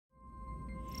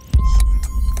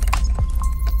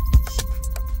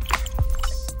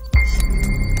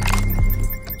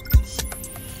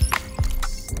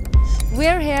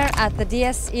We're here at the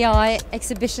DSEI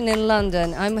exhibition in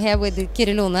London. I'm here with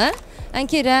Kyrre Lone. And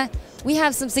Kyrre, we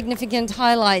have some significant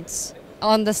highlights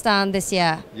on the stand this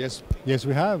year. Yes,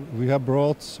 we have. We have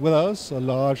brought with us a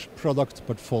large product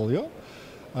portfolio.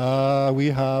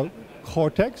 We have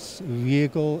Cortex,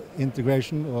 vehicle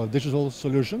integration or digital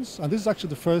solutions. And this is actually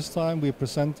the first time we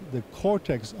present the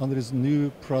Cortex under this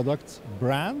new product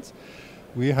brand.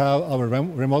 We have our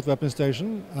remote weapon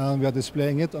station, and we are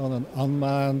displaying it on an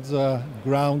unmanned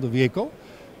ground vehicle.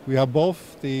 We have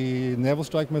both the naval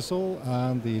strike missile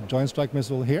and the joint strike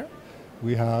missile here.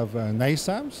 We have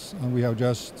NASAMS, and we have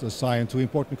just signed 2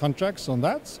 important contracts on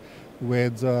that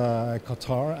with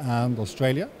Qatar and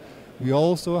Australia. We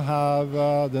also have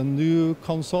the new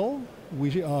console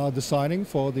we are designing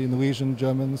for the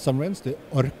Norwegian-German submarines, the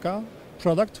Orca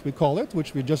product, we call it,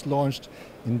 which we just launched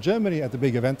in Germany at the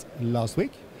big event last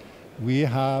week. We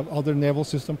have other naval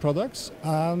system products,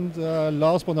 and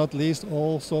last but not least,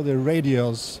 also the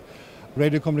radios,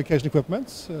 radio communication equipment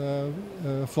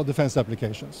for defense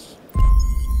applications.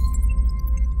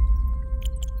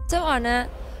 So Arne,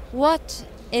 what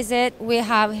is it we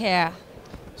have here?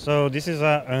 So this is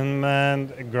an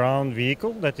unmanned ground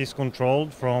vehicle that is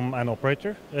controlled from an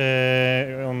operator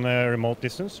on a remote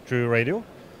distance through radio.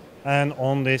 And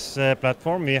on this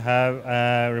platform we have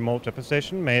a remote weapon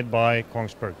station made by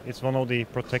Kongsberg. It's one of the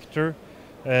Protector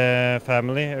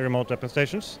family remote weapon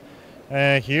stations.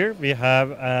 Here we have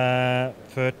a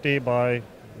 30 by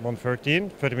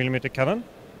 113 30mm cannon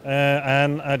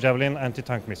and a Javelin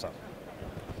anti-tank missile.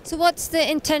 So what's the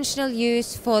intentional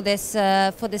use for this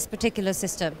particular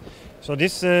system? So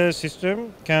this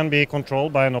system can be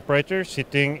controlled by an operator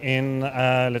sitting in,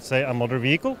 let's say, a motor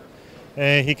vehicle.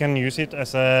 He can use it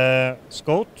as a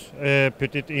scout,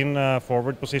 put it in a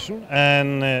forward position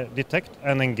and detect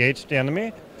and engage the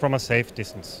enemy from a safe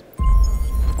distance.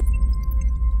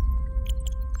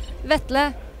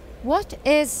 Vetle, what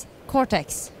is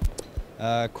Cortex?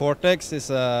 Cortex is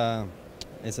a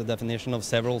definition of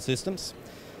several systems.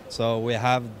 So we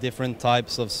have different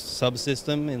types of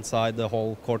subsystem inside the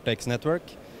whole Cortex network.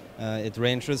 It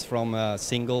ranges from a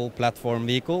single platform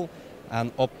vehicle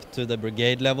and up to the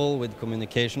brigade level with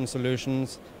communication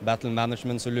solutions, battle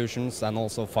management solutions, and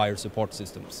also fire support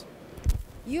systems.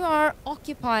 You are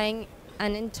occupying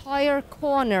an entire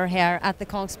corner here at the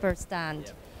Kongsberg stand.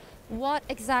 Yep. What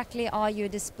exactly are you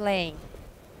displaying?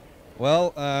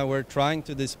 Well, we're trying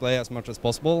to display as much as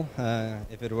possible.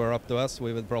 If it were up to us,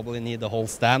 we would probably need the whole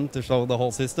stand to show the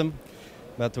whole system.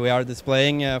 But we are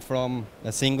displaying from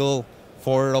a single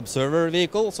forward observer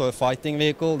vehicle, so a fighting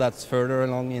vehicle that's further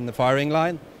along in the firing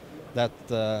line, that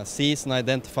sees and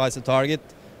identifies a target,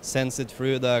 sends it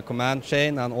through the command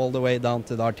chain and all the way down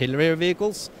to the artillery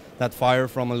vehicles that fire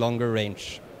from a longer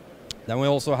range. Then we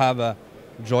also have a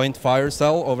joint fire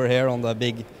cell over here on the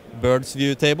big bird's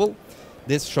view table.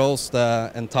 This shows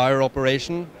the entire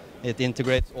operation. It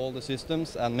integrates all the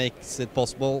systems and makes it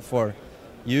possible for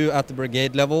you at the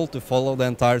brigade level to follow the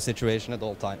entire situation at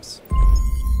all times.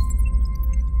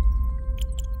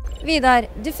 Vidar,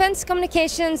 Defense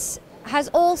Communications has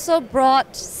also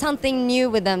brought something new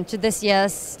with them to this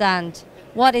year's stand.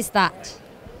 What is that?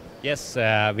 Yes,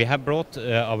 we have brought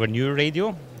our new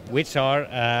radio, which are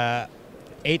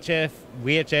HF,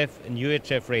 VHF and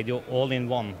UHF radio all in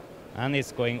one. And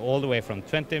it's going all the way from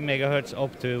 20 megahertz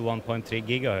up to 1.3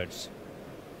 gigahertz.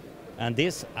 And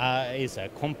this is a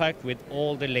compact with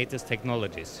all the latest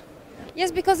technologies.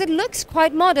 Yes, because it looks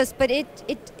quite modest, but it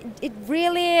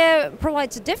really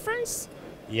provides a difference.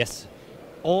 Yes,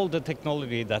 all the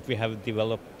technology that we have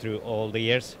developed through all the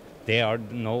years, they are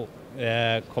now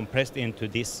compressed into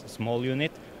this small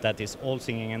unit that is all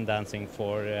singing and dancing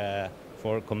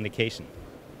for communication.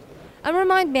 And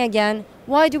remind me again,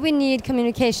 why do we need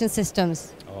communication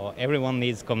systems? Oh, everyone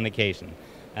needs communication.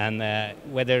 And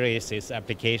whether it's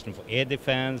application for air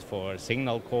defense, for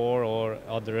signal corps or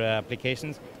other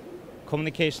applications,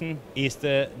 communication is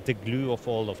the glue of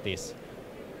all of this.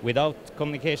 Without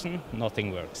communication,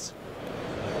 nothing works.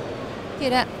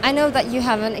 Kyrre, I know that you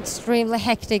have an extremely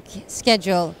hectic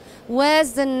schedule.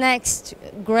 Where's the next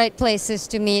great places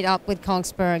to meet up with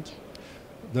Kongsberg?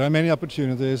 There are many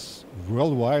opportunities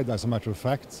worldwide, as a matter of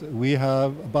fact. We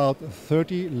have about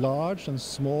 30 large and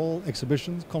small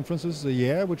exhibitions, conferences a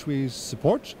year, which we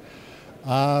support.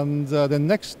 And the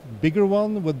next bigger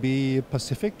one would be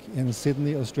Pacific in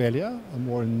Sydney, Australia, a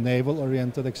more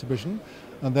naval-oriented exhibition.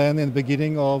 And then in the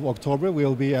beginning of October,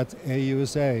 we'll be at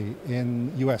AUSA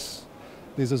in US.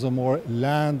 This is a more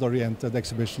land-oriented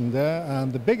exhibition there,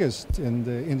 and the biggest in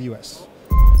the US.